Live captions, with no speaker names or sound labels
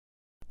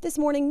This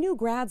morning, new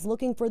grads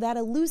looking for that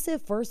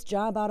elusive first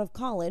job out of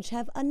college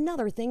have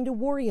another thing to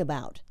worry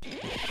about: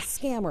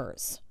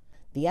 scammers.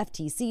 The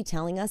FTC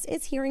telling us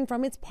it's hearing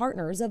from its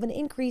partners of an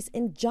increase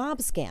in job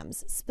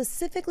scams,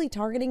 specifically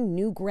targeting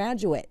new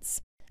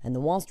graduates. And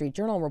the Wall Street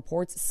Journal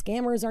reports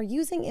scammers are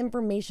using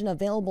information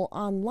available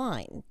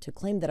online to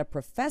claim that a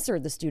professor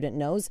the student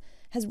knows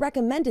has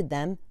recommended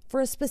them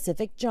for a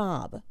specific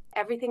job.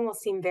 Everything will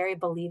seem very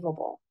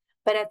believable.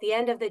 But at the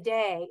end of the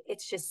day,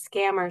 it's just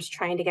scammers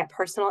trying to get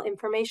personal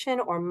information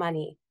or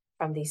money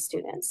from these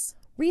students.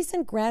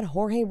 Recent grad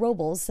Jorge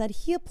Robles said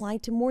he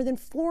applied to more than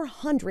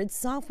 400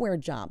 software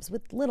jobs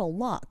with little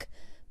luck.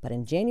 But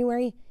in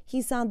January,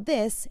 he saw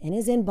this in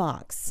his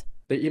inbox.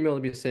 They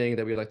emailed me saying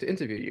that we'd like to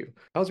interview you.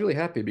 I was really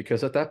happy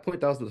because at that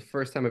point, that was the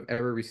first time I've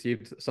ever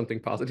received something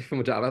positive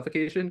from a job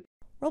application.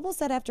 Robles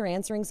said after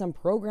answering some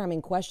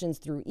programming questions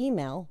through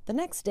email, the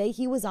next day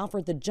he was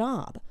offered the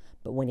job.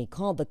 But when he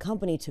called the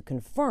company to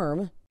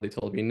confirm, They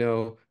told me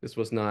no, this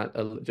was not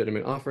a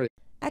legitimate offer.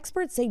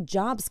 experts say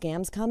job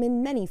scams come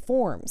in many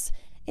forms.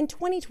 In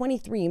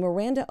 2023,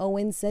 Miranda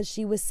Owens says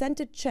she was sent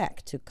a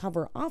check to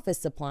cover office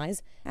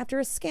supplies after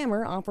a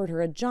scammer offered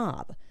her a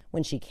job.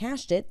 When she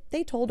cashed it,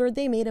 they told her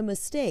they made a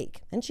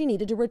mistake and she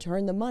needed to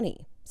return the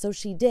money. So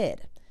she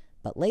did.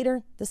 But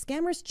later, the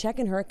scammer's check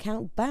in her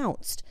account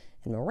bounced,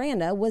 and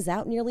Miranda was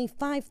out nearly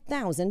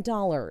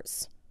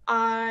 $5,000.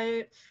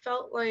 I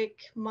felt like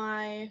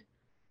my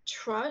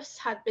trust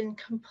had been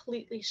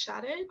completely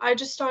shattered. I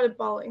just started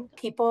bawling.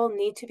 People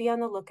need to be on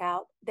the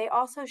lookout. They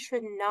also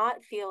should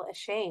not feel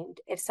ashamed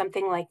if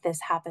something like this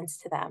happens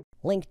to them.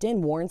 LinkedIn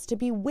warns to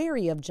be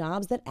wary of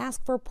jobs that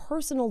ask for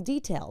personal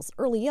details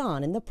early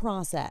on in the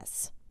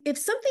process. If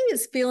something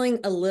is feeling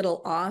a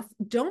little off,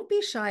 don't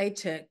be shy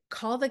to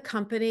call the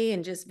company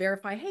and just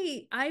verify,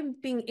 hey, I'm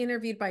being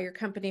interviewed by your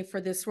company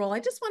for this role. I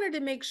just wanted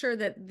to make sure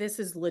that this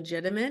is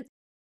legitimate.